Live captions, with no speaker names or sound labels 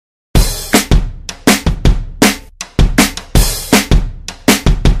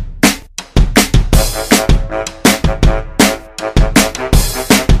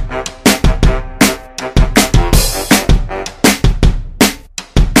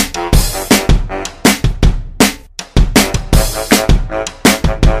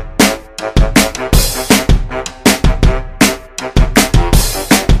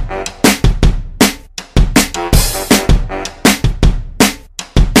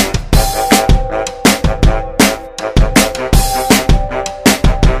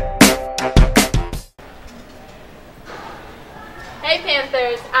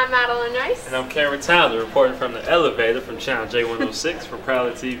I'm Madeline Rice. And I'm Cameron Tyler, reporting from the elevator from Channel J106 for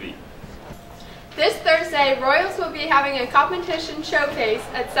ProwlerTV. This Thursday, Royals will be having a competition showcase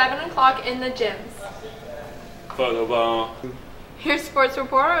at 7 o'clock in the gyms. Photo ball. Here's sports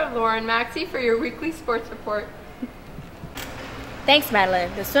reporter Lauren Maxey for your weekly sports report. Thanks,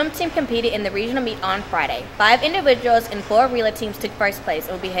 Madeline. The swim team competed in the regional meet on Friday. 5 individuals and 4 relay teams took first place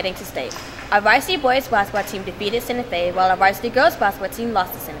and will be heading to state. Our varsity boys basketball team defeated Santa Fe, while our varsity girls basketball team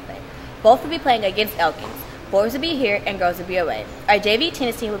lost to Santa Fe. Both will be playing against Elkins. Boys will be here and girls will be away. Our JV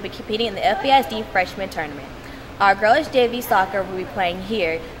tennis team will be competing in the FBISD freshman tournament. Our girls JV soccer will be playing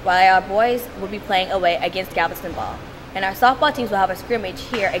here, while our boys will be playing away against Galveston Ball. And our softball teams will have a scrimmage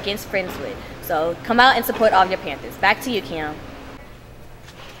here against Friendswood. So come out and support all of your Panthers. Back to you, Cam.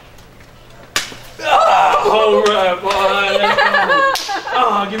 All right, boy. Let's go.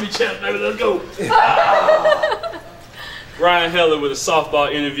 Oh, give me a chance, baby. Let's go. Ryan Heller with a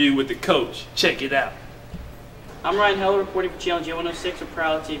softball interview with the coach. Check it out. I'm Ryan Heller, reporting for Channel J106 for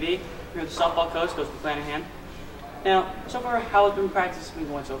ProwlerTV. Here with the softball coach, Coach McClanahan. Now, so far, how has practice been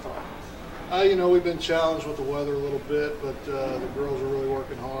going so far? You know, we've been challenged with the weather a little bit, but the girls are really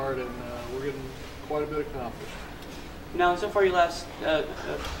working hard, and we're getting quite a bit accomplished. Now, so far, last year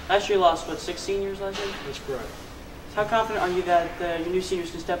you lost, what, 6 seniors last year? That's correct. So how confident are you that your new seniors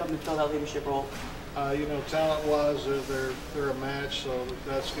can step up and fill that leadership role? You know, talent-wise, they're a match, so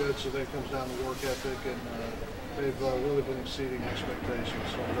that's good. So then comes down to work ethic, and they've really been exceeding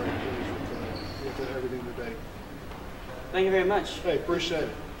expectations. So I'm very pleased with everything today. Thank you very much. Hey, appreciate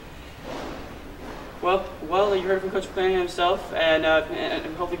it. Well, you heard from Coach McClanahan himself, and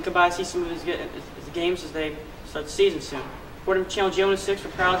hopefully come by and see some of his games as they start the season soon. Reporting from Channel J106 for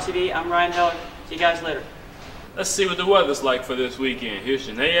ProwlerTV, I'm Ryan Heller. See you guys later. Let's see what the weather's like for this weekend. Here's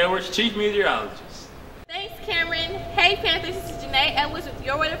Janae Edwards, Chief Meteorologist. Thanks, Cameron. Hey, Panthers, this is Janae Edwards with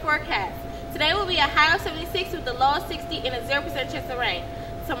your weather forecast. Today will be a high of 76 with a low of 60 and a 0% chance of rain.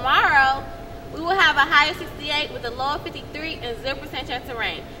 Tomorrow, we will have a high of 68 with a low of 53 and a 0% chance of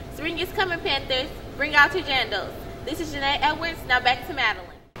rain. Spring is coming, Panthers. Bring out your jandals. This is Janae Edwards. Now back to Madeline.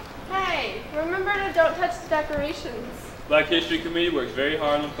 Hey, remember to don't touch the decorations. Black History Committee works very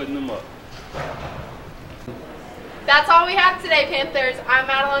hard on putting them up. That's all we have today, Panthers. I'm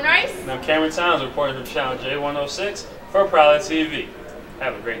Madeline Rice. And I'm Cameron Tyler, reporting from Channel J106 for ProwlerTV.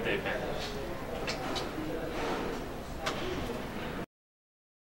 Have a great day, Panthers.